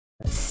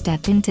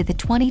step into the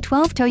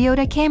 2012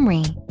 Toyota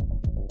Camry.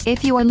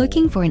 If you are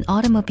looking for an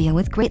automobile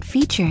with great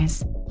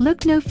features,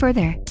 look no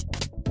further.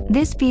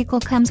 This vehicle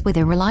comes with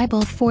a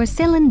reliable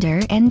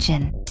 4-cylinder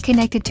engine,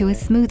 connected to a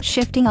smooth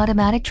shifting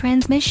automatic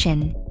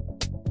transmission.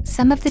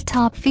 Some of the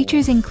top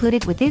features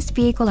included with this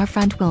vehicle are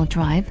front-wheel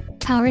drive,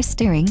 power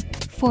steering,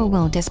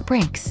 4-wheel disc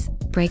brakes,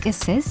 brake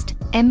assist,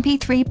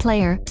 MP3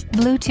 player,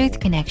 Bluetooth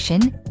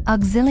connection,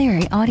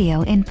 auxiliary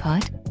audio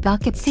input,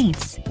 bucket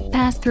seats,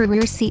 pass-through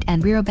rear seat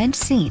and rear bench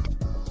seat.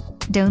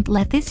 Don't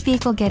let this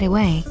vehicle get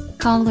away.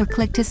 Call or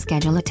click to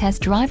schedule a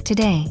test drive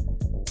today.